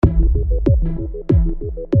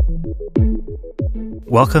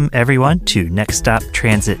Welcome, everyone, to Next Stop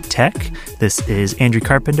Transit Tech. This is Andrew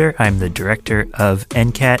Carpenter. I'm the director of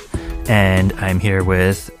NCAT, and I'm here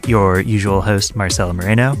with your usual host, Marcela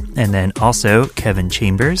Moreno, and then also Kevin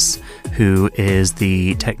Chambers, who is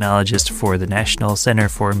the technologist for the National Center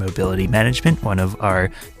for Mobility Management, one of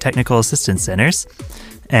our technical assistance centers.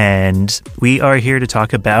 And we are here to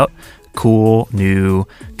talk about cool new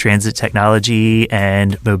transit technology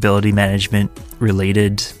and mobility management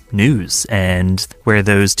related news and where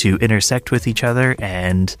those two intersect with each other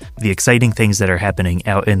and the exciting things that are happening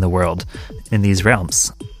out in the world in these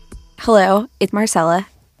realms. Hello, it's Marcela.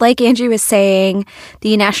 Like Andrew was saying,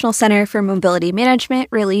 the National Center for Mobility Management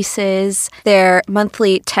releases their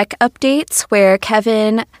monthly tech updates where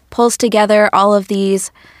Kevin pulls together all of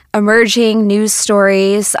these emerging news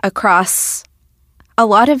stories across a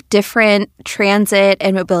lot of different transit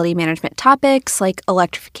and mobility management topics like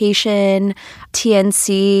electrification,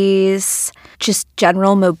 TNCs, just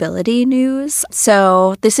general mobility news.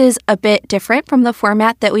 So this is a bit different from the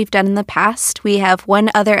format that we've done in the past. We have one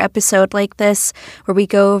other episode like this where we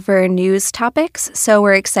go over news topics. So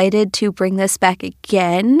we're excited to bring this back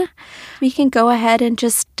again. We can go ahead and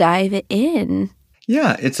just dive in.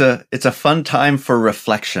 Yeah, it's a fun time for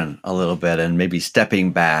reflection a little bit and maybe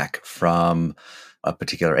stepping back from a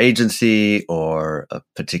particular agency or a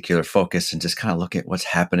particular focus and just kind of look at what's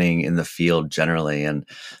happening in the field generally and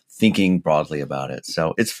thinking broadly about it.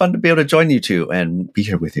 So it's fun to be able to join you two and be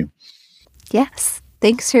here with you. Yes.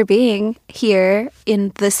 Thanks for being here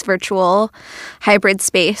in this virtual hybrid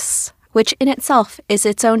space, which in itself is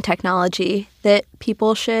its own technology that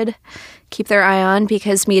people should keep their eye on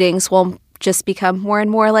because meetings will just become more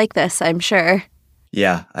and more like this, I'm sure.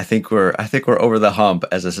 Yeah, I think we're over the hump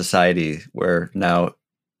as a society where now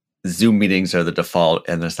Zoom meetings are the default,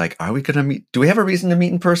 and it's like, are we going to meet? Do we have a reason to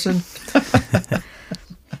meet in person?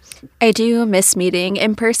 I do miss meeting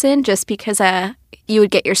in person just because you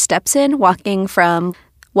would get your steps in walking from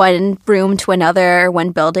one room to another,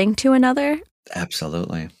 one building to another.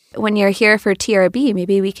 Absolutely. When you're here for TRB,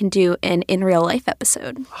 maybe we can do an in real life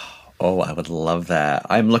episode. Oh, I would love that.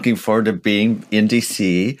 I'm looking forward to being in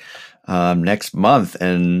DC next month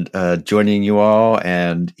and joining you all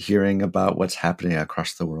and hearing about what's happening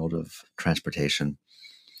across the world of transportation.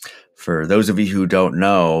 For those of you who don't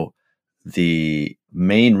know, the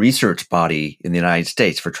main research body in the United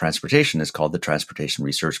States for transportation is called the Transportation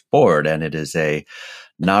Research Board, and it is a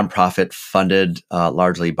nonprofit funded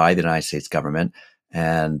largely by the United States government.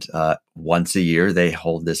 And once a year, they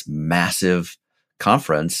hold this massive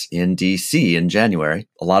conference in DC in January.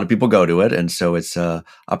 A lot of people go to it. And so it's an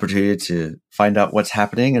opportunity to find out what's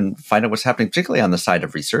happening and find out what's happening, particularly on the side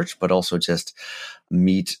of research, but also just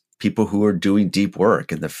meet people who are doing deep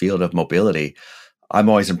work in the field of mobility. I'm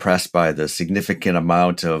always impressed by the significant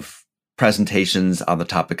amount of presentations on the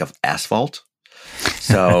topic of asphalt.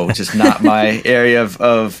 So which is not my area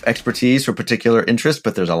of expertise or particular interest,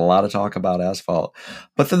 but there's a lot of talk about asphalt.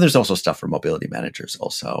 But then there's also stuff for mobility managers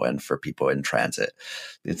also and for people in transit.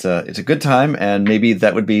 It's a good time, and maybe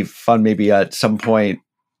that would be fun maybe at some point,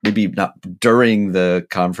 maybe not during the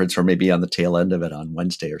conference or maybe on the tail end of it on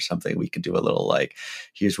Wednesday or something. We could do a little like,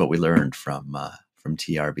 here's what we learned from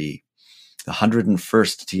TRB, the 101st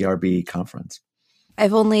TRB conference.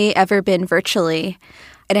 I've only ever been virtually.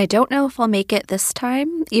 And I don't know if I'll make it this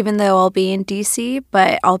time, even though I'll be in DC,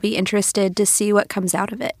 but I'll be interested to see what comes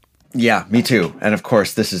out of it. Yeah, me too. And of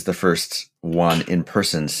course, this is the first one in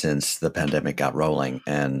person since the pandemic got rolling.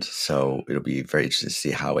 And so it'll be very interesting to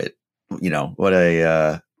see how it, what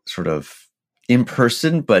a sort of in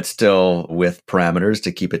person, but still with parameters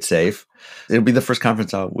to keep it safe. It'll be the first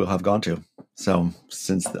conference we'll have gone to. So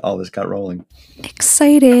since all this got rolling.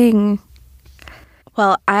 Exciting.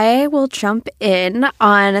 Well, I will jump in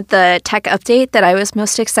on the tech update that I was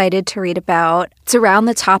most excited to read about. It's around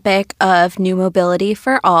the topic of new mobility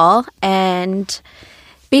for all. And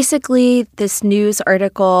basically, this news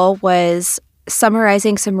article was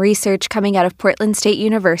summarizing some research coming out of Portland State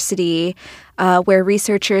University, where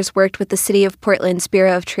researchers worked with the City of Portland's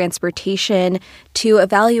Bureau of Transportation to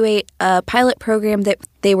evaluate a pilot program that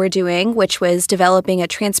they were doing, which was developing a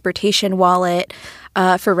transportation wallet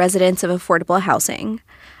for residents of affordable housing.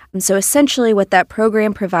 And so essentially what that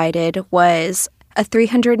program provided was a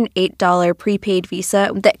 $308 prepaid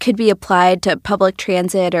visa that could be applied to public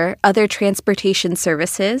transit or other transportation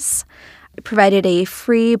services. It provided a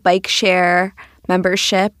free bike share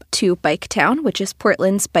membership to Biketown, which is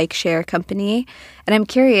Portland's bike share company. And I'm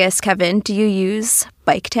curious, Kevin, do you use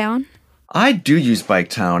Biketown? I do use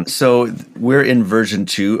Biketown. So we're in version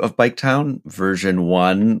 2 of Biketown. Version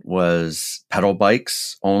 1 was pedal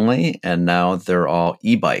bikes only, and now they're all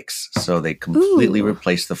e-bikes. So they completely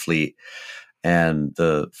replaced the fleet. And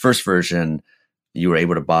the first version, you were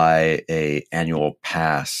able to buy a annual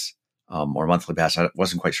pass or monthly pass. I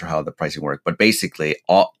wasn't quite sure how the pricing worked, but basically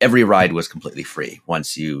every ride was completely free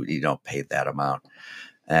once you paid that amount.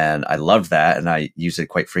 And I loved that, and I use it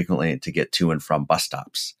quite frequently to get to and from bus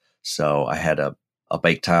stops. So I had a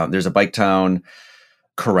Biketown. There's a Biketown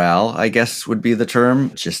corral, I guess would be the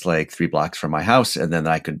term, just like 3 blocks from my house, and then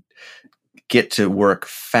I could get to work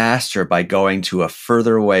faster by going to a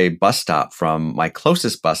further away bus stop from my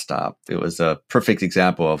closest bus stop. It was a perfect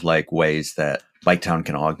example of like ways that Biketown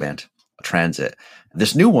can augment transit.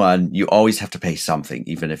 This new one, you always have to pay something,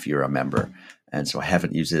 even if you're a member. And so I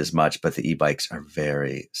haven't used it as much, but the e-bikes are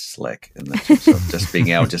very slick in the terms of just being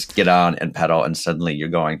able to just get on and pedal, and suddenly you're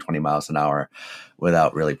going 20 miles an hour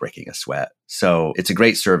without really breaking a sweat. So it's a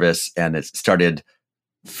great service, and it started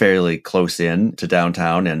fairly close in to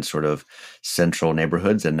downtown and sort of central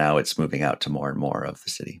neighborhoods, and now it's moving out to more and more of the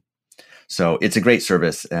city. So it's a great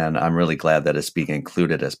service, and I'm really glad that it's being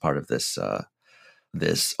included as part of this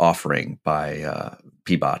this offering by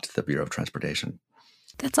PBOT, the Bureau of Transportation.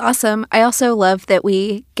 That's awesome. I also love that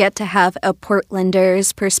we get to have a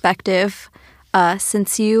Portlander's perspective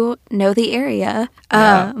since you know the area.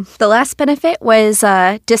 Yeah. The last benefit was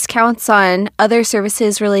discounts on other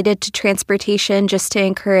services related to transportation just to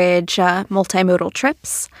encourage multimodal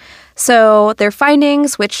trips. So their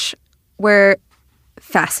findings, which were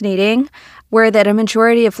fascinating, were that a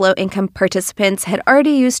majority of low-income participants had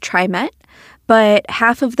already used TriMet, but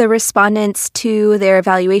half of the respondents to their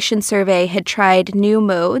evaluation survey had tried new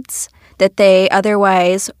modes that they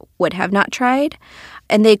otherwise would have not tried.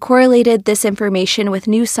 And they correlated this information with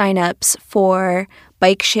new signups for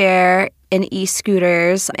bike share and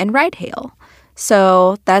e-scooters and ride hail.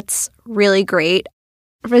 So that's really great.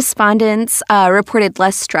 Respondents reported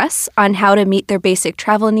less stress on how to meet their basic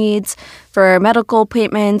travel needs for medical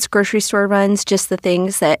appointments, grocery store runs, just the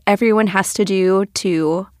things that everyone has to do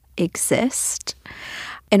to exist.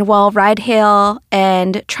 And while ride hail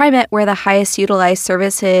and TriMet were the highest utilized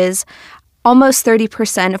services, almost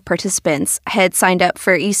 30% of participants had signed up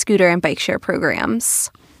for e-scooter and bike share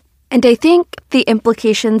programs. And I think the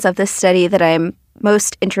implications of this study that I'm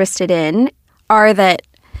most interested in are that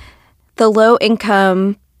the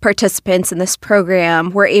low-income participants in this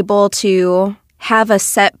program were able to have a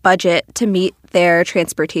set budget to meet their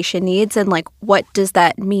transportation needs. And like, what does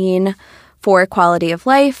that mean for quality of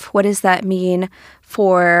life? What does that mean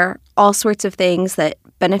for all sorts of things that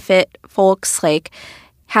benefit folks, like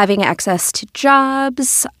having access to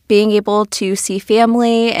jobs, being able to see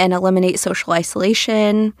family and eliminate social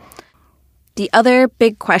isolation? The other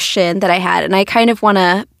big question that I had, and I kind of want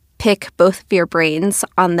to pick both of your brains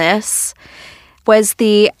on this, was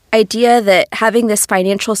the idea that having this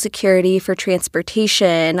financial security for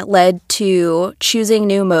transportation led to choosing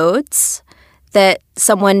new modes that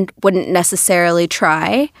someone wouldn't necessarily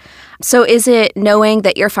try. So is it knowing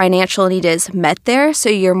that your financial need is met there, so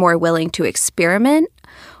you're more willing to experiment?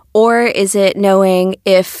 Or is it knowing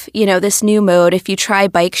if, this new mode, if you try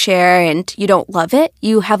bike share and you don't love it,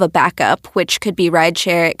 you have a backup, which could be ride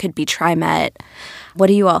share, it could be TriMet. What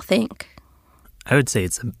do you all think? I would say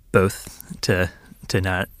it's both to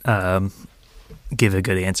not give a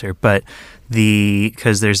good answer, but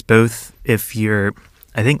because there's both.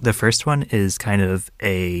 I think the first one is kind of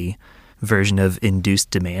a version of induced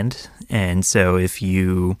demand, and so if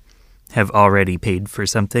you have already paid for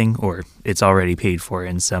something or it's already paid for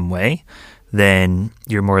in some way, then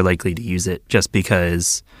you're more likely to use it just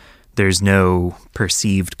because there's no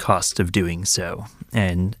perceived cost of doing so,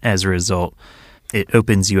 and as a result, it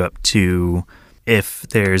opens you up to, if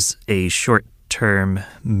there's a short-term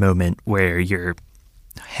moment where your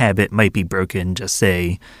habit might be broken, just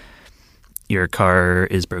say your car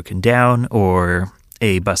is broken down or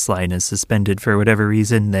a bus line is suspended for whatever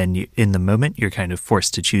reason, then in the moment you're kind of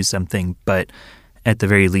forced to choose something, but at the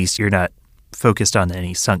very least you're not focused on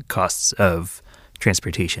any sunk costs of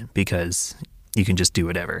transportation because you can just do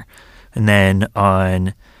whatever. And then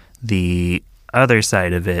on the other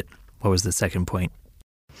side of it, what was the second point?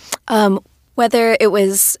 Whether it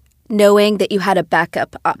was knowing that you had a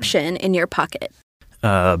backup option in your pocket.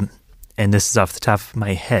 And this is off the top of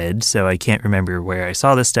my head, so I can't remember where I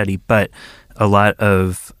saw this study, but a lot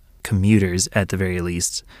of commuters, at the very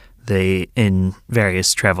least, they, in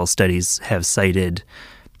various travel studies, have cited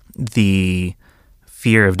the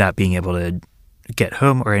fear of not being able to get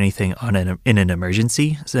home or anything in an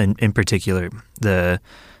emergency. So in particular, the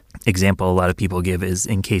example a lot of people give is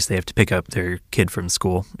in case they have to pick up their kid from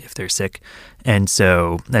school if they're sick. And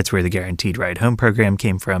so that's where the Guaranteed Ride Home program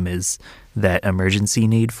came from, is that emergency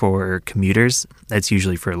need for commuters. That's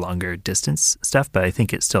usually for longer distance stuff, but I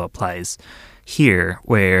think it still applies here,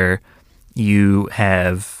 where you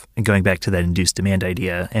have, going back to that induced demand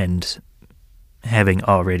idea and having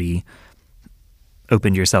already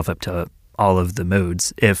opened yourself up to all of the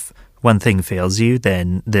modes, if one thing fails you,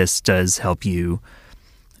 then this does help you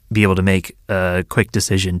be able to make a quick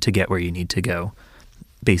decision to get where you need to go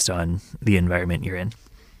based on the environment you're in.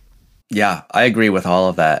 Yeah, I agree with all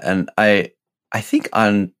of that. And I think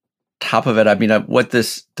on top of it, I mean, what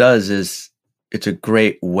this does is it's a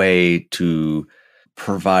great way to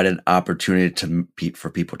provide an opportunity for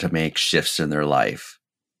people to make shifts in their life.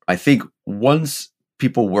 I think once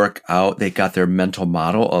people work out, they got their mental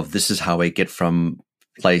model of this is how I get from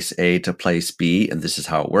place A to place B, and this is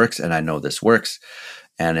how it works, and I know this works.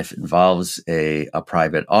 And if it involves a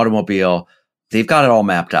private automobile, they've got it all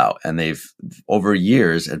mapped out. And they've, over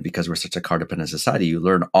years, and because we're such a car-dependent society, you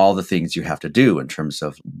learn all the things you have to do in terms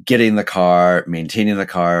of getting the car, maintaining the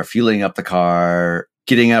car, fueling up the car,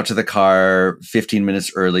 getting out to the car 15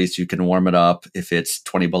 minutes early so you can warm it up if it's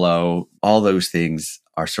 20 below. All those things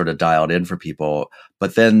are sort of dialed in for people.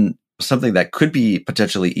 But then something that could be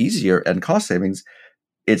potentially easier and cost savings,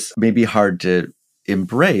 it's maybe hard to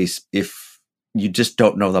embrace if you just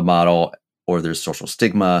don't know the model, or there's social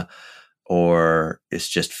stigma, or it's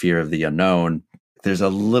just fear of the unknown. There's a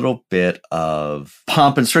little bit of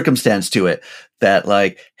pomp and circumstance to it that,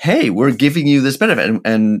 like, hey, we're giving you this benefit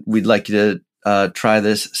and we'd like you to try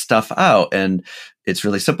this stuff out. And it's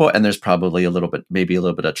really simple. And there's probably maybe a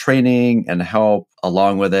little bit of training and help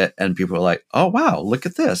along with it. And people are like, oh, wow, look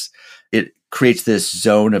at this. It creates this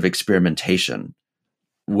zone of experimentation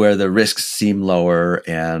where the risks seem lower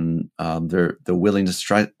and the willingness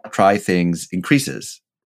to try things increases.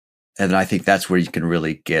 And I think that's where you can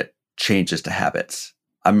really get changes to habits.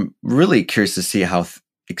 I'm really curious to see how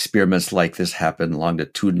experiments like this happen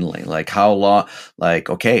longitudinally. Like how long,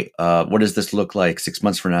 okay, what does this look like 6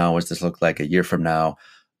 months from now? What does this look like a year from now?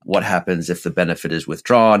 What happens if the benefit is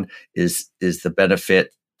withdrawn? Is the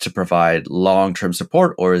benefit to provide long-term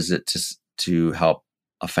support, or is it just to help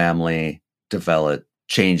a family develop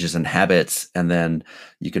changes in habits, and then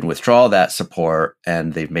you can withdraw that support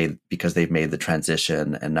and because they've made the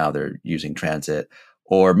transition and now they're using transit,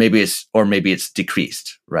 or maybe it's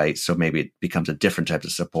decreased, right? So maybe it becomes a different type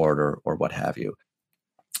of support or what have you.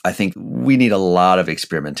 I think we need a lot of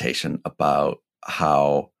experimentation about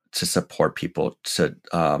how to support people to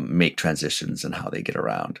make transitions and how they get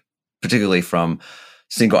around, particularly from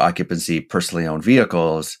single occupancy, personally owned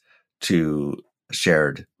vehicles to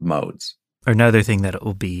shared modes. Another thing that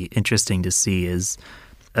will be interesting to see is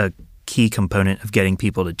a key component of getting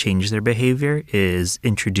people to change their behavior is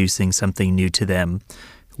introducing something new to them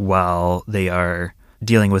while they are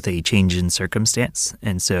dealing with a change in circumstance.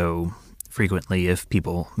 And so frequently if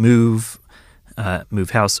people move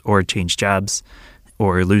house or change jobs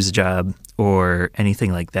or lose a job or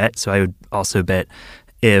anything like that. So I would also bet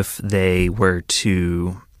if they were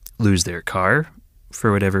to lose their car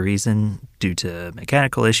for whatever reason due to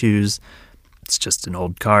mechanical issues, it's just an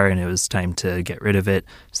old car and it was time to get rid of it,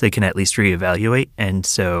 so they can at least reevaluate. And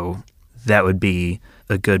so that would be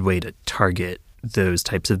a good way to target those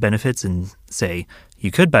types of benefits and say, you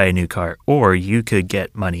could buy a new car or you could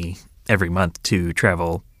get money every month to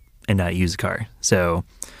travel and not use a car. So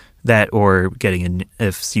that, or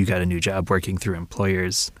if you got a new job, working through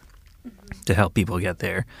employers to help people get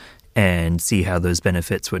there and see how those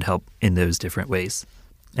benefits would help in those different ways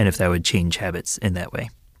and if that would change habits in that way.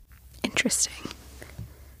 Interesting.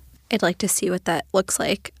 I'd like to see what that looks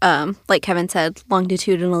like. Like Kevin said,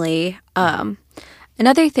 longitudinally.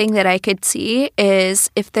 Another thing that I could see is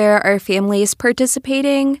if there are families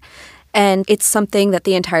participating and it's something that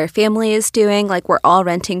the entire family is doing, like we're all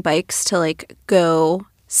renting bikes to like go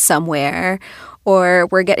somewhere, or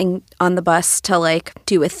we're getting on the bus to like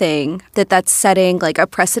do a thing, that's setting like a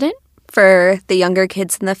precedent for the younger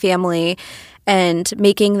kids in the family and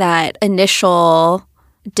making that initial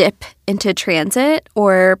dip into transit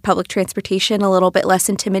or public transportation a little bit less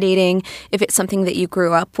intimidating if it's something that you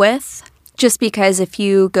grew up with. Just because if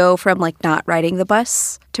you go from like not riding the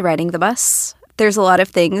bus to riding the bus, there's a lot of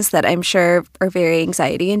things that I'm sure are very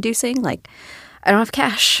anxiety inducing. Like, I don't have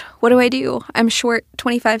cash. What do I do? I'm short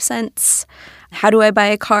 25 cents. How do I buy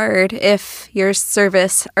a card if your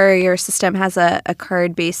service or your system has a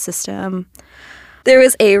card-based system? There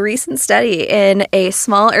was a recent study in a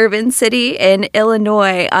small urban city in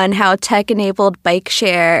Illinois on how tech-enabled bike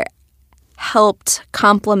share helped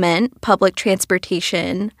complement public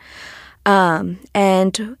transportation.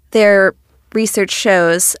 And their research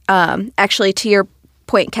shows, actually, to your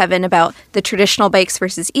point, Kevin, about the traditional bikes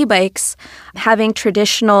versus e-bikes, having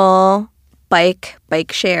traditional bike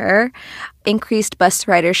share increased bus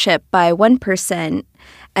ridership by 1%,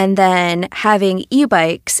 and then having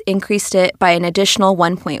e-bikes increased it by an additional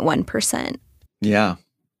 1.1%. Yeah.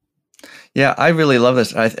 Yeah, I really love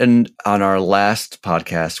this. And on our last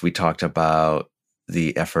podcast, we talked about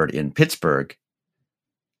the effort in Pittsburgh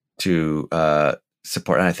to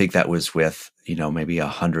support, and I think that was with, maybe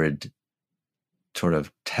 100 sort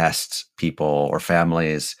of test people or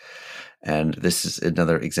families. And this is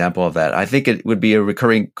another example of that. I think it would be a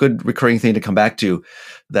good recurring thing to come back to,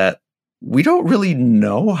 that we don't really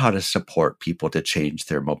know how to support people to change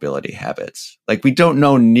their mobility habits. Like, we don't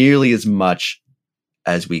know nearly as much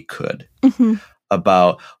as we could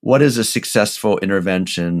about what does a successful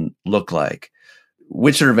intervention look like?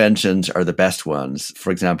 Which interventions are the best ones? For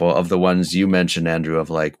example, of the ones you mentioned, Andrew, of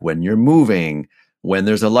like when you're moving, when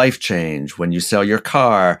there's a life change, when you sell your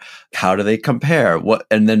car, how do they compare?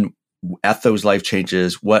 And then at those life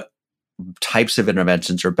changes, what types of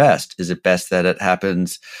interventions are best? Is it best that it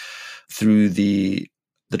happens through the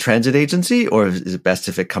transit agency, or is it best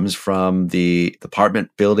if it comes from the apartment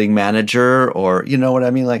building manager? Or, you know what I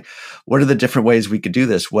mean? Like, what are the different ways we could do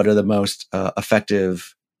this? What are the most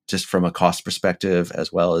effective, just from a cost perspective,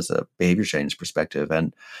 as well as a behavior change perspective?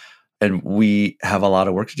 And we have a lot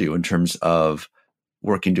of work to do in terms of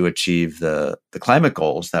working to achieve the climate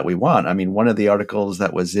goals that we want. I mean, one of the articles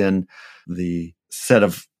that was in the set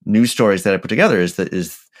of news stories that I put together is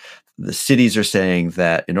the cities are saying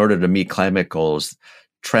that in order to meet climate goals,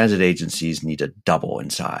 transit agencies need to double in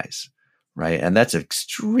size, right? And that's an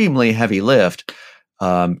extremely heavy lift,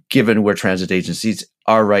 given where transit agencies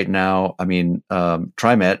are right now. I mean,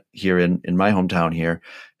 TriMet here in my hometown here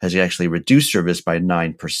has actually reduced service by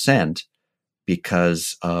 9%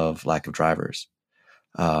 because of lack of drivers.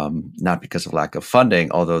 Not because of lack of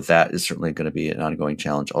funding, although that is certainly going to be an ongoing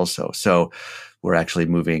challenge also. So we're actually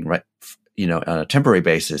moving on a temporary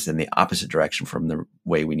basis in the opposite direction from the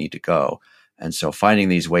way we need to go. And so finding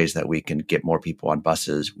these ways that we can get more people on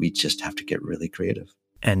buses, we just have to get really creative.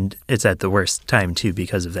 And it's at the worst time, too,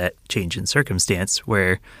 because of that change in circumstance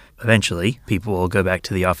where eventually people will go back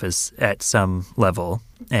to the office at some level.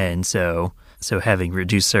 And so having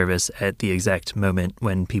reduced service at the exact moment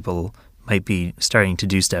when people might be starting to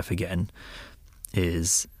do stuff again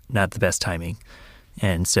is not the best timing.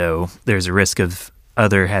 And so there's a risk of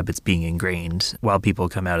other habits being ingrained while people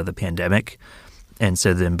come out of the pandemic. And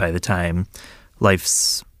so then by the time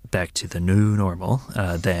life's back to the new normal,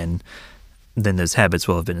 then those habits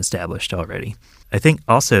will have been established already. I think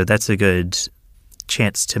also that's a good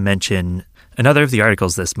chance to mention another of the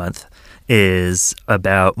articles this month is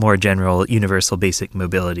about more general universal basic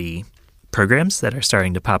mobility programs that are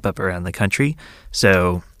starting to pop up around the country.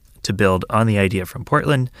 So to build on the idea from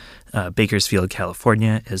Portland, Bakersfield,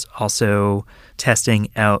 California is also testing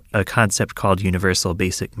out a concept called universal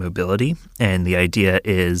basic mobility. And the idea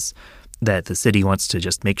is that the city wants to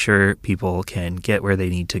just make sure people can get where they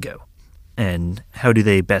need to go. And how do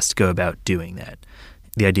they best go about doing that?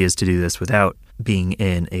 The idea is to do this without being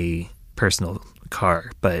in a personal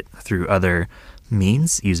car, but through other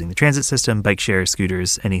means, using the transit system, bike share,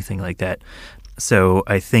 scooters, anything like that. So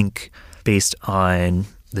I think based on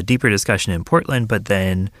the deeper discussion in Portland, but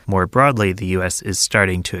then more broadly, the U.S. is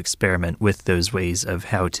starting to experiment with those ways of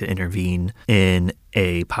how to intervene in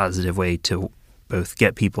a positive way to both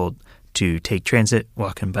get people to take transit,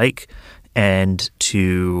 walk, and bike, and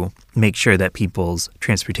to make sure that people's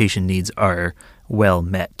transportation needs are well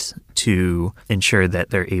met to ensure that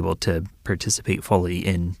they're able to participate fully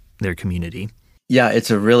in their community. Yeah,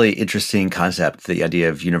 it's a really interesting concept, the idea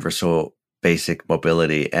of universal basic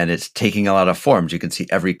mobility, and it's taking a lot of forms. You can see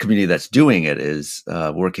every community that's doing it is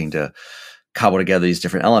working to cobble together these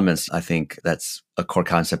different elements. I think that's a core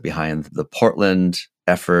concept behind the Portland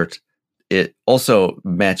effort. It also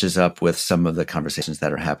matches up with some of the conversations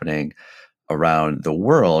that are happening around the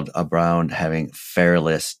world around having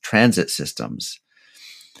fareless transit systems,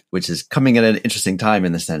 which is coming at an interesting time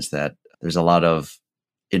in the sense that there's a lot of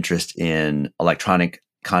interest in electronic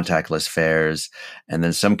contactless fares. And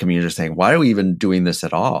then some communities are saying, why are we even doing this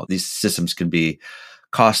at all? These systems can be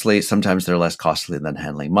costly. Sometimes they're less costly than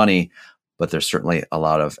handling money, but there's certainly a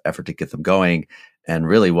lot of effort to get them going. And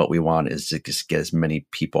really what we want is to just get as many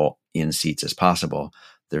people in seats as possible.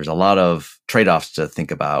 There's a lot of trade-offs to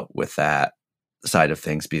think about with that side of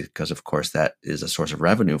things, because of course that is a source of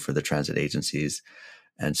revenue for the transit agencies.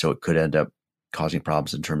 And so it could end up causing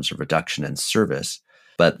problems in terms of reduction in service.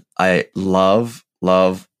 But I love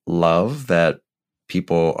that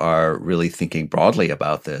people are really thinking broadly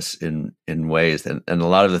about this in ways. And a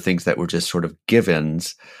lot of the things that were just sort of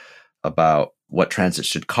givens about what transit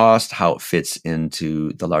should cost, how it fits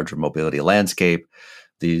into the larger mobility landscape,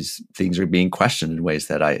 these things are being questioned in ways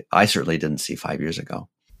that I certainly didn't see 5 years ago.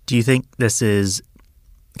 Do you think this is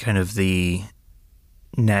kind of the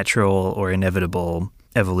natural or inevitable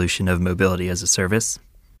evolution of mobility as a service?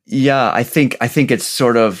 Yeah, I think it's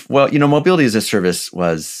sort of, well, mobility as a service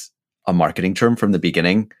was a marketing term from the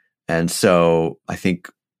beginning. And so I think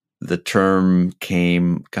the term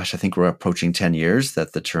came, I think we're approaching 10 years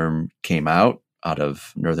that the term came out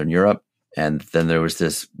of Northern Europe. And then there was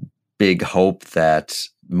this big hope that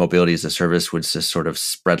mobility as a service would just sort of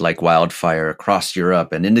spread like wildfire across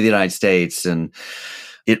Europe and into the United States. And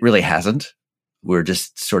it really hasn't. We're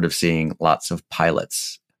just sort of seeing lots of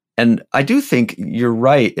pilots. And I do think you're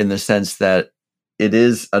right in the sense that it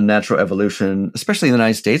is a natural evolution, especially in the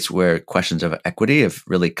United States, where questions of equity have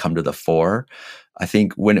really come to the fore. I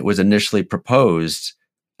think when it was initially proposed,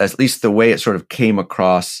 at least the way it sort of came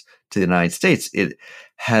across to the United States, it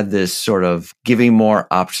had this sort of giving more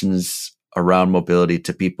options around mobility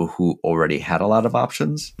to people who already had a lot of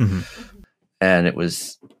options. Mm-hmm. And it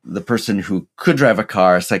was the person who could drive a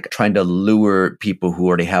car. It's like trying to lure people who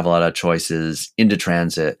already have a lot of choices into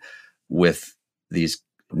transit with these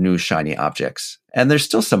new shiny objects. And there's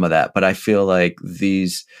still some of that, but I feel like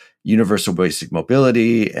these universal basic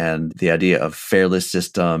mobility and the idea of fareless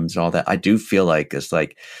systems and all that, I do feel like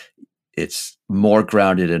it's more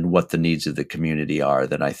grounded in what the needs of the community are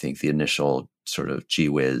than I think the initial sort of gee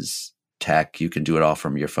whiz tech, you can do it all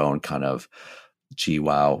from your phone kind of gee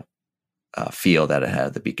wow feel that it had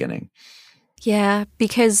at the beginning. Yeah,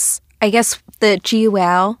 because I guess the gee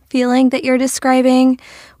wow feeling that you're describing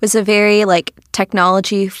was a very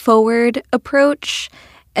technology forward approach.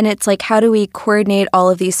 And it's like, how do we coordinate all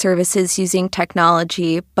of these services using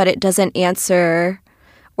technology, but it doesn't answer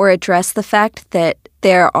or address the fact that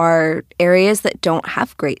there are areas that don't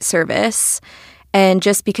have great service. And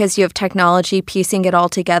just because you have technology piecing it all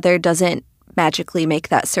together doesn't magically make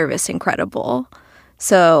that service incredible.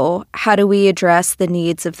 So how do we address the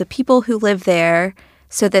needs of the people who live there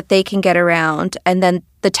so that they can get around, and then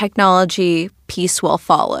the technology piece will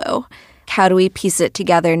follow? How do we piece it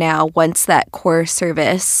together now once that core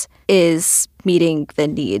service is meeting the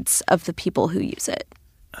needs of the people who use it?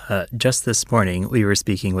 Just this morning, we were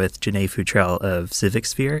speaking with Janae Futrell of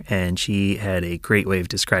CivicSphere, and she had a great way of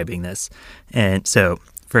describing this. And so,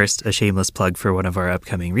 first, a shameless plug for one of our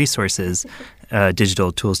upcoming resources,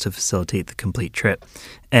 Digital Tools to Facilitate the Complete Trip.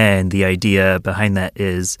 And the idea behind that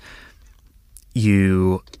is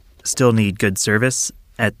you still need good service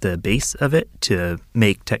at the base of it to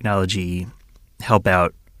make technology help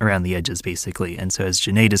out around the edges, basically. And so as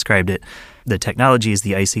Janae described it, the technology is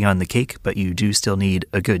the icing on the cake, but you do still need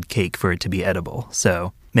a good cake for it to be edible.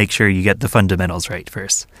 So make sure you get the fundamentals right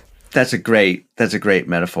first. That's a great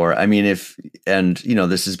metaphor. I mean, this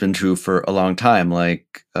has been true for a long time.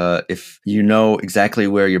 If you know exactly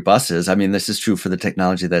where your bus is, I mean, this is true for the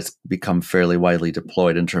technology that's become fairly widely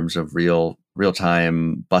deployed in terms of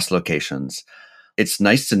real-time bus locations. It's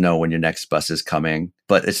nice to know when your next bus is coming,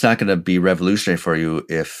 but it's not going to be revolutionary for you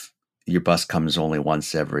if your bus comes only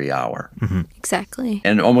once every hour. Mm-hmm. Exactly.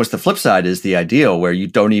 And almost the flip side is the ideal, where you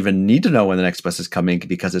don't even need to know when the next bus is coming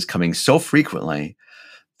because it's coming so frequently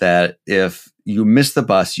that if you miss the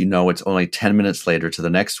bus, it's only 10 minutes later to the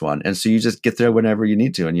next one. And so you just get there whenever you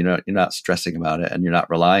need to, and you're not stressing about it, and you're not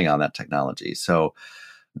relying on that technology. So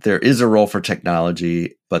there is a role for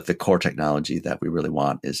technology, but the core technology that we really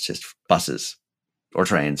want is just buses or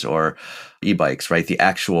trains or e-bikes, right? The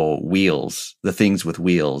actual wheels, the things with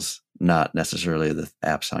wheels, not necessarily the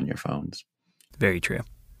apps on your phones. Very true.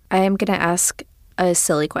 I am going to ask a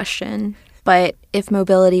silly question, but if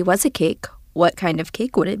mobility was a cake, what kind of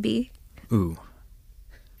cake would it be? Ooh.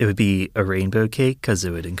 It would be a rainbow cake because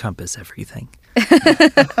it would encompass everything.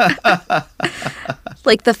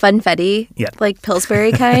 Like the funfetti? Yeah. Like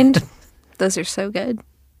Pillsbury kind? Those are so good.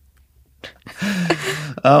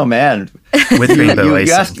 Oh, man. With rainbow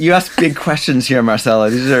icing. You ask big questions here,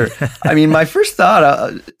 Marcela. These are, my first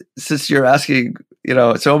thought, since you're asking,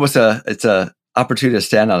 it's almost it's a opportunity to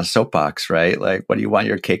stand on a soapbox, right? Like, what do you want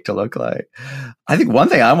your cake to look like? I think one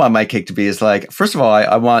thing I want my cake to be is first of all,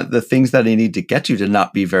 I want the things that I need to get you to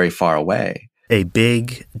not be very far away. A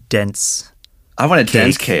big, dense I want a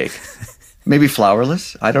dense cake. Maybe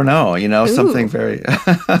flourless? I don't know. Something very...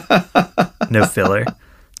 No filler.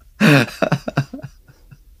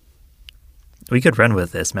 We could run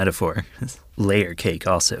with this metaphor. Layer cake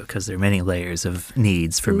also, because there are many layers of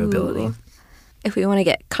needs for mobility. if we want to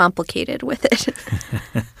get complicated with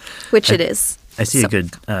it, which it is. I see a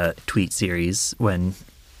good tweet series when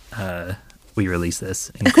we release this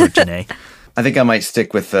in quote Janae. I think I might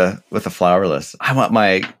stick with the flowerless. I want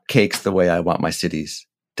my cakes the way I want my cities,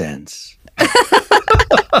 dense.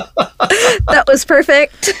 That was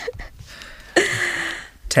perfect.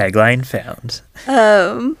 Tagline found.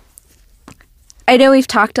 I know we've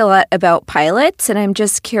talked a lot about pilots, and I'm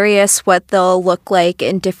just curious what they'll look like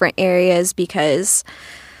in different areas, because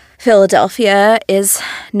Philadelphia is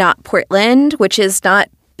not Portland, which is not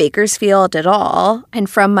Bakersfield at all. And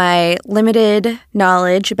from my limited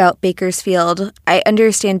knowledge about Bakersfield, I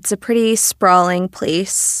understand it's a pretty sprawling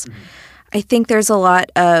place. Mm-hmm. I think there's a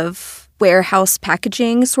lot of warehouse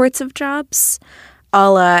packaging sorts of jobs, a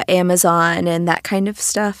la Amazon and that kind of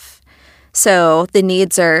stuff. So the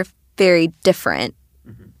needs are very different.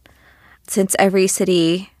 Mm-hmm. Since every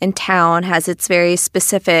city and town has its very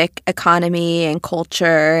specific economy and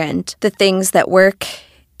culture, and the things that work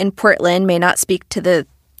in Portland may not speak to the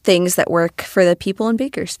things that work for the people in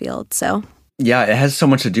Bakersfield. So yeah, it has so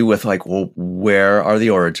much to do with like, well, where are the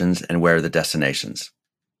origins and where are the destinations,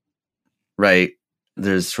 right?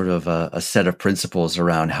 There's sort of a set of principles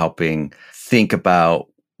around helping think about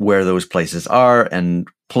where those places are and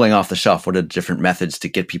pulling off the shelf what are the different methods to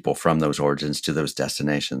get people from those origins to those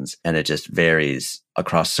destinations. And it just varies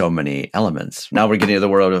across so many elements. Now we're getting to the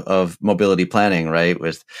world of mobility planning, right?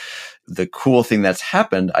 With the cool thing that's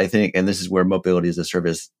happened, I think, and this is where mobility as a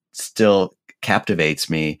service still captivates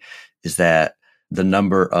me, is that the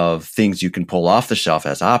number of things you can pull off the shelf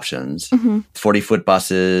as options, 40-foot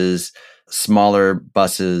buses, smaller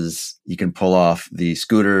buses, you can pull off the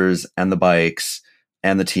scooters and the bikes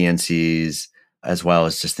and the TNCs, as well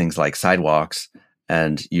as just things like sidewalks.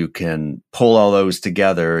 And you can pull all those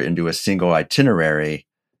together into a single itinerary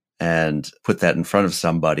and put that in front of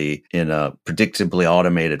somebody in a predictably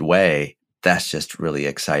automated way. That's just really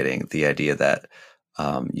exciting. The idea that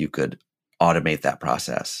you could automate that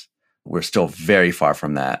process. We're still very far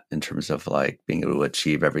from that in terms of like being able to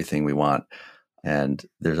achieve everything we want. And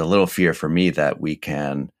there's a little fear for me that we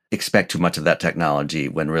can expect too much of that technology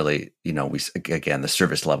when really, again, the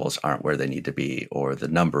service levels aren't where they need to be, or the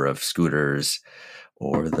number of scooters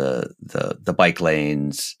or the bike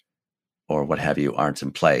lanes or what have you aren't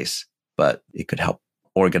in place. But it could help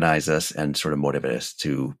organize us and sort of motivate us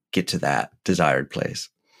to get to that desired place.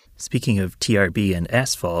 Speaking of TRB and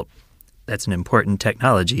asphalt, that's an important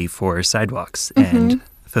technology for sidewalks and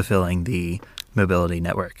fulfilling the mobility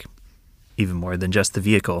network, even more than just the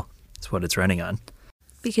vehicle. It's what it's running on.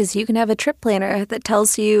 Because you can have a trip planner that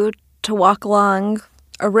tells you to walk along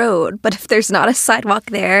a road, but if there's not a sidewalk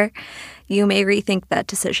there, you may rethink that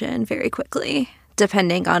decision very quickly,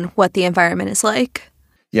 depending on what the environment is like.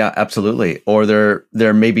 Yeah, absolutely. Or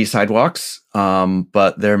there may be sidewalks,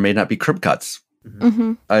 but there may not be curb cuts.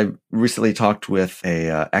 Mm-hmm. I recently talked with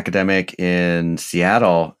a academic in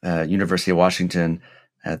Seattle, University of Washington,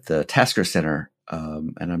 at the Tasker Center.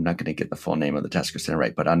 And I'm not going to get the full name of the Tasker Center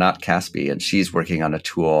right, but Anat Caspi, and she's working on a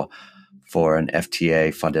tool for an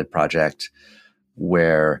FTA-funded project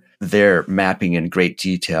where they're mapping in great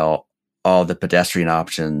detail all the pedestrian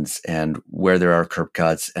options and where there are curb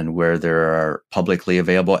cuts and where there are publicly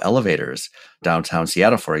available elevators. Downtown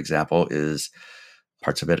Seattle, for example,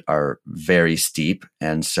 parts of it are very steep.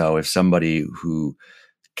 And so if somebody who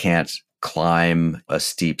can't climb a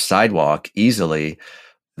steep sidewalk easily,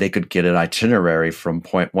 they could get an itinerary from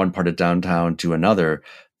one part of downtown to another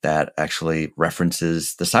that actually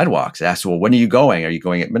references the sidewalks. It asks, well, when are you going? Are you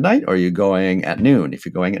going at midnight or are you going at noon? If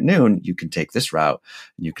you're going at noon, you can take this route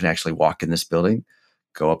and you can actually walk in this building,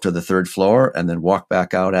 go up to the third floor, and then walk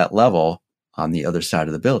back out at level on the other side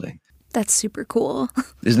of the building. That's super cool.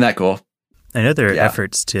 Isn't that cool? I know there are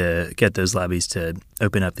efforts to get those lobbies to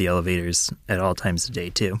open up the elevators at all times of day,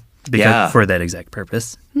 too, for that exact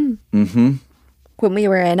purpose. Mm-hmm. When we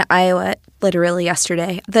were in Iowa, literally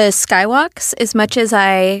yesterday, the skywalks, as much as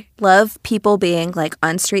I love people being like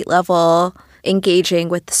on street level, engaging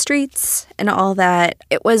with the streets and all that,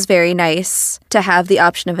 it was very nice to have the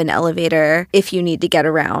option of an elevator if you need to get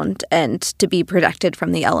around and to be protected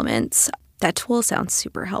from the elements. That tool sounds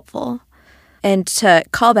super helpful. And to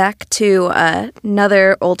call back to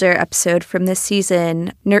another older episode from this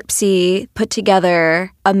season, NERPC put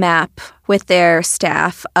together a map with their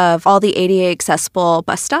staff of all the ADA accessible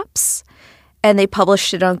bus stops, and they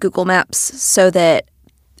published it on Google Maps so that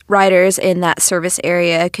riders in that service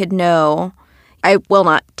area could know, I will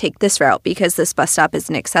not take this route because this bus stop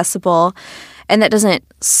isn't accessible. And that doesn't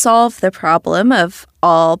solve the problem of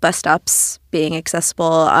all bus stops being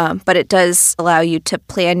accessible, but it does allow you to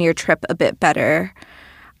plan your trip a bit better.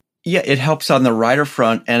 Yeah, it helps on the rider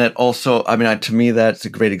front. And it also, to me, that's a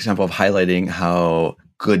great example of highlighting how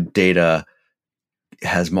good data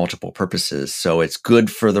has multiple purposes. So it's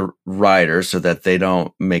good for the rider so that they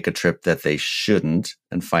don't make a trip that they shouldn't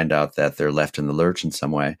and find out that they're left in the lurch in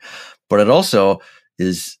some way. But it also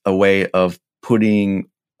is a way of putting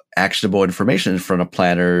actionable information in front of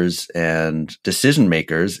planners and decision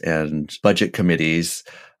makers and budget committees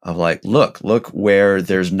of like, look where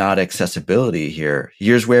there's not accessibility here.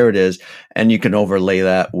 Here's where it is. And you can overlay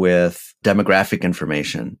that with demographic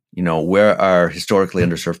information. Where are historically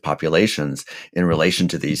underserved populations in relation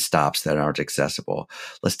to these stops that aren't accessible?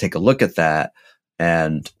 Let's take a look at that.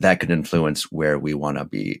 And that could influence where we want to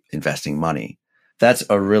be investing money. That's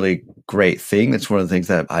a really great thing. That's one of the things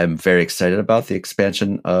that I'm very excited about, the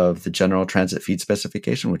expansion of the general transit feed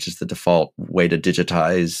specification, which is the default way to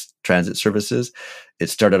digitize transit services.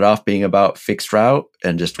 It started off being about fixed route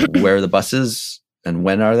and just where are the buses and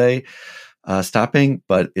when are they stopping,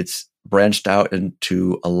 but it's branched out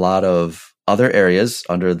into a lot of other areas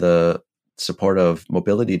under the support of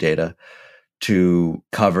mobility data to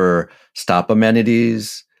cover stop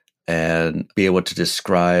amenities, and be able to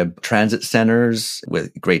describe transit centers with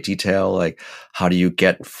great detail. Like, how do you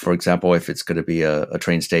get, for example, if it's going to be a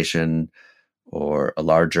train station or a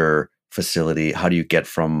larger facility, how do you get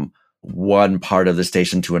from one part of the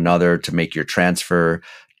station to another to make your transfer?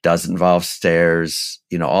 Does involve stairs,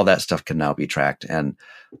 all that stuff can now be tracked. And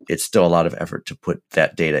it's still a lot of effort to put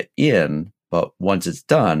that data in. But once it's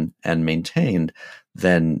done and maintained,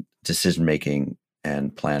 then decision-making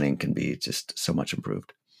and planning can be just so much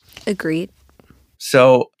improved. Agreed.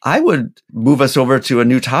 So I would move us over to a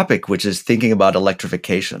new topic, which is thinking about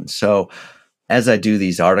electrification. So as I do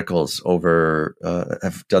these articles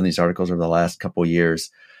I've done these articles over the last couple of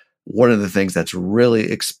years, one of the things that's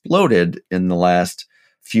really exploded in the last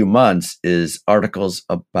few months is articles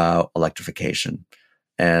about electrification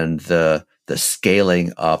and the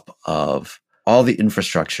scaling up of all the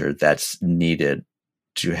infrastructure that's needed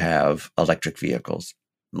to have electric vehicles.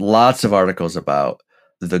 Lots of articles about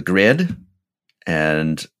the grid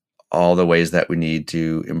and all the ways that we need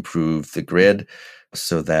to improve the grid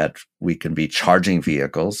so that we can be charging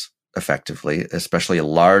vehicles effectively, especially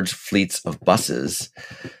large fleets of buses,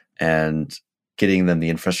 and getting them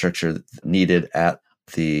the infrastructure needed at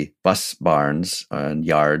the bus barns and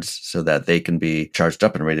yards so that they can be charged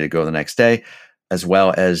up and ready to go the next day, as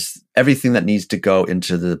well as everything that needs to go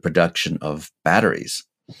into the production of batteries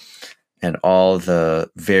and all the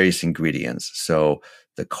various ingredients. So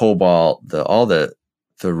the cobalt, all the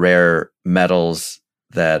rare metals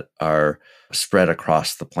that are spread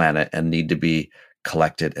across the planet and need to be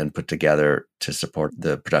collected and put together to support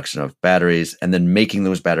the production of batteries, and then making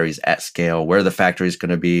those batteries at scale, where the factory is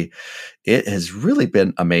going to be. It has really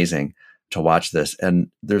been amazing to watch this.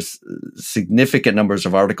 And there's significant numbers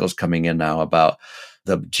of articles coming in now about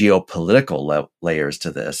the geopolitical layers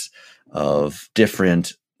to this, of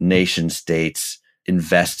different nation states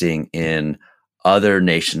investing in other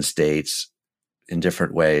nation states in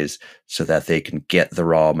different ways so that they can get the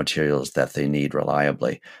raw materials that they need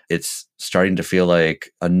reliably. It's starting to feel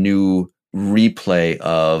like a new replay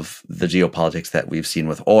of the geopolitics that we've seen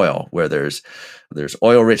with oil, where there's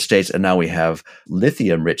oil-rich states, and now we have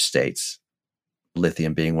lithium-rich states,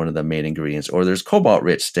 lithium being one of the main ingredients, or there's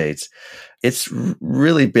cobalt-rich states. It's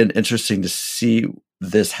really been interesting to see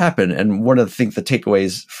this happen. And one of the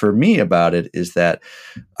takeaways for me about it is that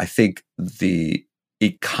I think the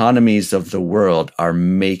economies of the world are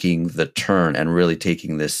making the turn and really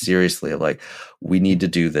taking this seriously. Like, we need to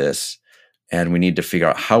do this, and we need to figure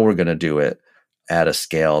out how we're going to do it at a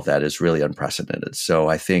scale that is really unprecedented. So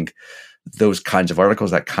I think those kinds of articles,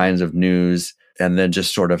 that kinds of news, and then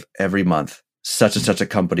just sort of every month, such and such a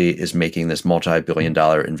company is making this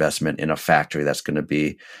multi-billion-dollar investment in a factory that's going to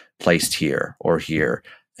be placed here or here,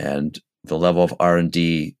 and the level of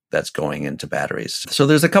R&D that's going into batteries. So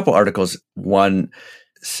there's a couple articles. One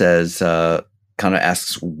says, kind of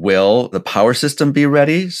asks, will the power system be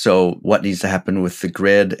ready? So what needs to happen with the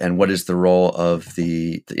grid, and what is the role of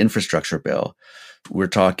the infrastructure bill? We're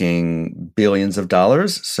talking billions of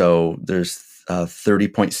dollars. So there's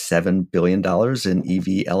 $30.7 billion in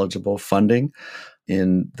EV eligible funding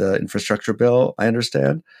in the infrastructure bill, I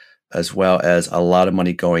understand, as well as a lot of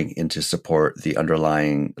money going into support the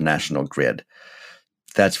underlying national grid.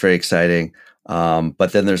 That's very exciting.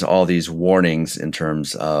 But then there's all these warnings in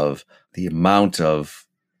terms of the amount of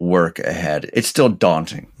work ahead. It's still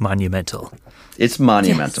daunting. Monumental. It's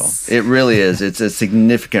monumental. Yes. It really is. It's a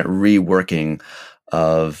significant reworking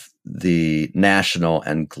of the national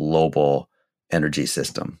and global energy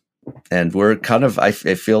system. And we're kind of, I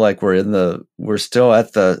feel like we're still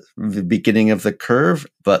at the beginning of the curve,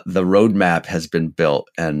 but the roadmap has been built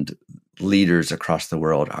and leaders across the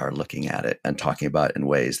world are looking at it and talking about it in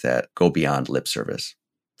ways that go beyond lip service.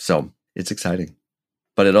 So it's exciting.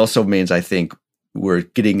 But it also means, I think, we're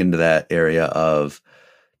getting into that area of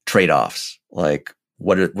trade-offs. Like,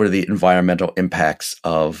 what are the environmental impacts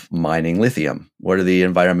of mining lithium? What are the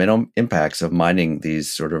environmental impacts of mining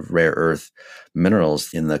these sort of rare earth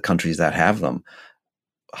minerals in the countries that have them?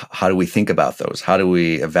 How do we think about those? How do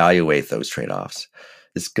we evaluate those trade-offs?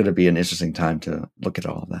 It's going to be an interesting time to look at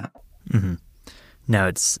all of that. Mm-hmm. Now,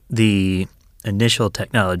 it's the initial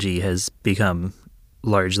technology has become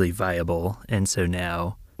largely viable, and so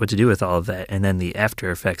now what to do with all of that, and then the after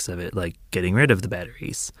effects of it, like getting rid of the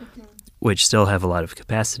batteries, which still have a lot of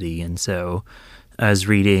capacity. And so I was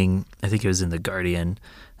reading, I think it was in The Guardian,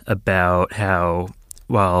 about how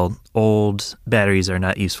while old batteries are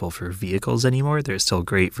not useful for vehicles anymore, they're still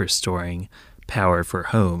great for storing power for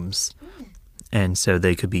homes. And so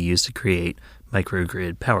they could be used to create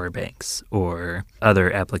microgrid power banks or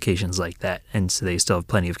other applications like that. And so they still have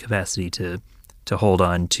plenty of capacity to hold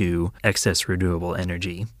on to excess renewable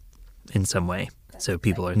energy in some way. So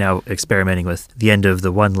people are now experimenting with the end of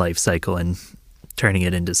the one life cycle and turning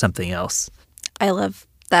it into something else. I love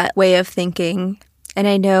that way of thinking. And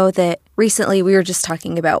I know that recently we were just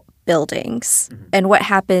talking about buildings and what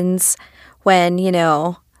happens when,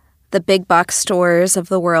 the big box stores of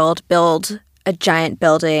the world build a giant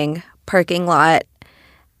building, parking lot,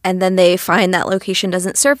 and then they find that location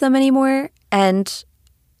doesn't serve them anymore. And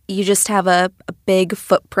you just have a big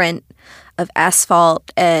footprint of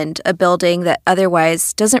asphalt and a building that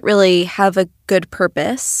otherwise doesn't really have a good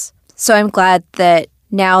purpose. So I'm glad that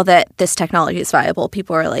now that this technology is viable,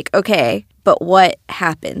 people are like, okay, but what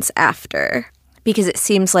happens after? Because it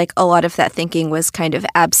seems like a lot of that thinking was kind of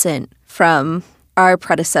absent from our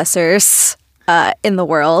predecessors in the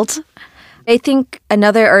world. I think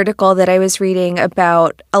another article that I was reading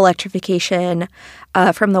about electrification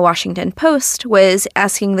from the Washington Post was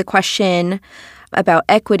asking the question about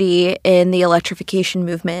equity in the electrification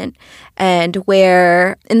movement and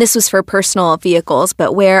this was for personal vehicles,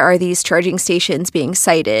 but where are these charging stations being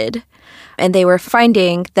sited? And they were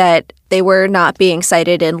finding that they were not being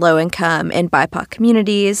sited in low-income and BIPOC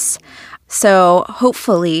communities. So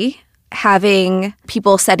hopefully having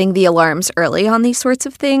people setting the alarms early on these sorts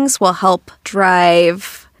of things will help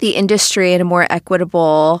drive the industry in a more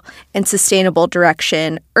equitable and sustainable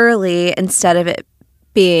direction early instead of it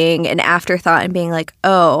being an afterthought and being like,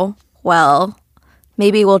 oh, well,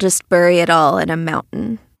 maybe we'll just bury it all in a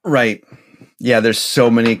mountain. Right. Yeah, there's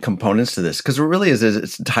so many components to this because it really is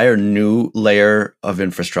this entire new layer of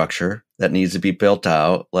infrastructure that needs to be built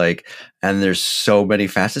out. And there's so many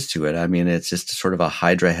facets to it. I mean, it's just sort of a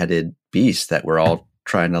hydra-headed beast that we're all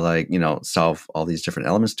trying to solve all these different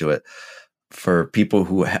elements to it. For people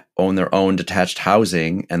who own their own detached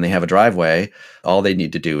housing and they have a driveway, all they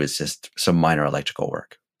need to do is just some minor electrical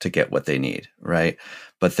work to get what they need, right?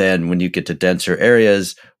 But then when you get to denser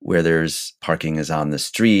areas where there's parking is on the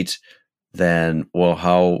street, then, well,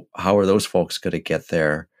 how are those folks going to get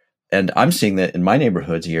there? And I'm seeing that in my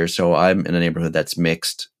neighborhoods here. So I'm in a neighborhood that's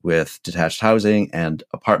mixed with detached housing and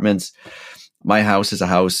apartments. My house is a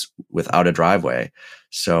house without a driveway.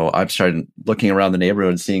 So I'm starting looking around the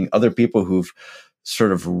neighborhood and seeing other people who've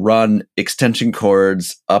sort of run extension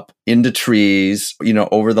cords up into trees,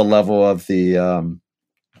 over the level of the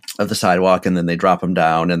sidewalk, and then they drop them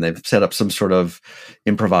down and they've set up some sort of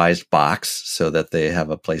improvised box so that they have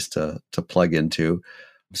a place to plug into,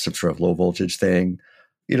 some sort of low voltage thing.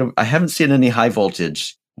 I haven't seen any high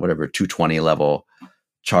voltage, 220 level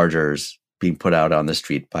chargers being put out on the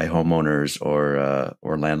street by homeowners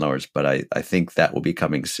or landlords, but I think that will be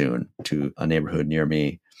coming soon to a neighborhood near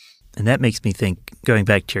me. And that makes me think, going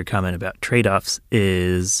back to your comment about trade-offs,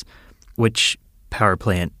 is which power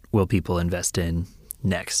plant will people invest in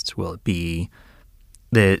next? Will it be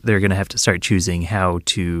that they're going to have to start choosing how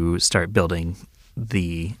to start building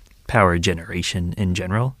the power generation in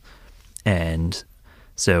general? And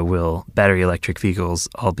so will battery electric vehicles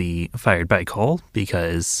all be fired by coal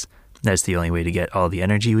because that's the only way to get all the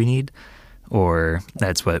energy we need? Or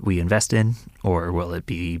that's what we invest in? Or will it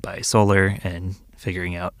be by solar and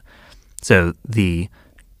figuring out? So the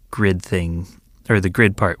grid thing, or the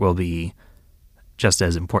grid part, will be just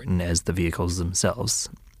as important as the vehicles themselves.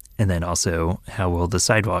 And then also, how will the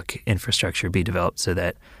sidewalk infrastructure be developed so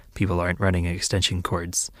that people aren't running extension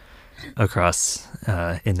cords across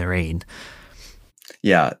in the rain?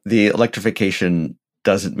 Yeah, the electrification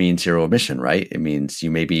doesn't mean zero emission, right? It means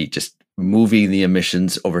you may be just moving the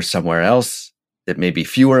emissions over somewhere else it may be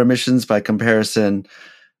fewer emissions by comparison.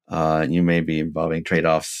 You may be involving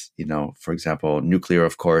trade-offs. For example, nuclear,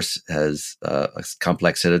 of course, has a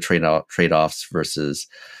complex set of trade-offs versus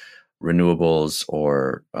renewables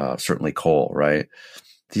or certainly coal, right?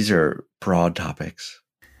 These are broad topics.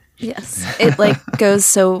 Yes. It goes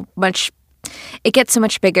so much, it gets so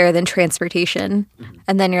much bigger than transportation. Mm-hmm.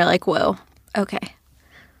 And then you're like, whoa, okay.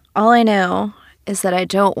 All I know is that I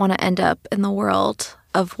don't want to end up in the world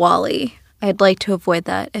of WALL-E. I'd like to avoid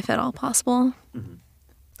that if at all possible. Mm-hmm.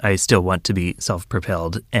 I still want to be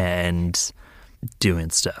self-propelled and doing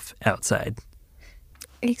stuff outside.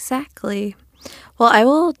 Exactly. Well, I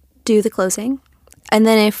will do the closing. And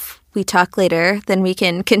then if we talk later, then we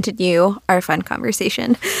can continue our fun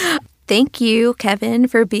conversation. Thank you, Kevin,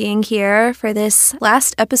 for being here for this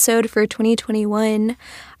last episode for 2021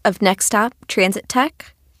 of Next Stop Transit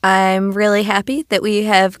Tech. I'm really happy that we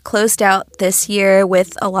have closed out this year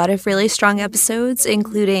with a lot of really strong episodes,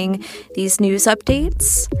 including these news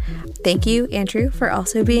updates. Thank you, Andrew, for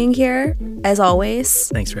also being here, as always.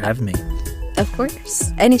 Thanks for having me. Of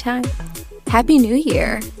course. Anytime. Happy New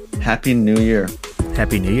Year. Happy New Year.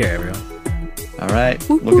 Happy New Year, everyone. All right.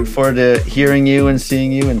 Looking forward to hearing you and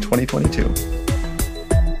seeing you in 2022.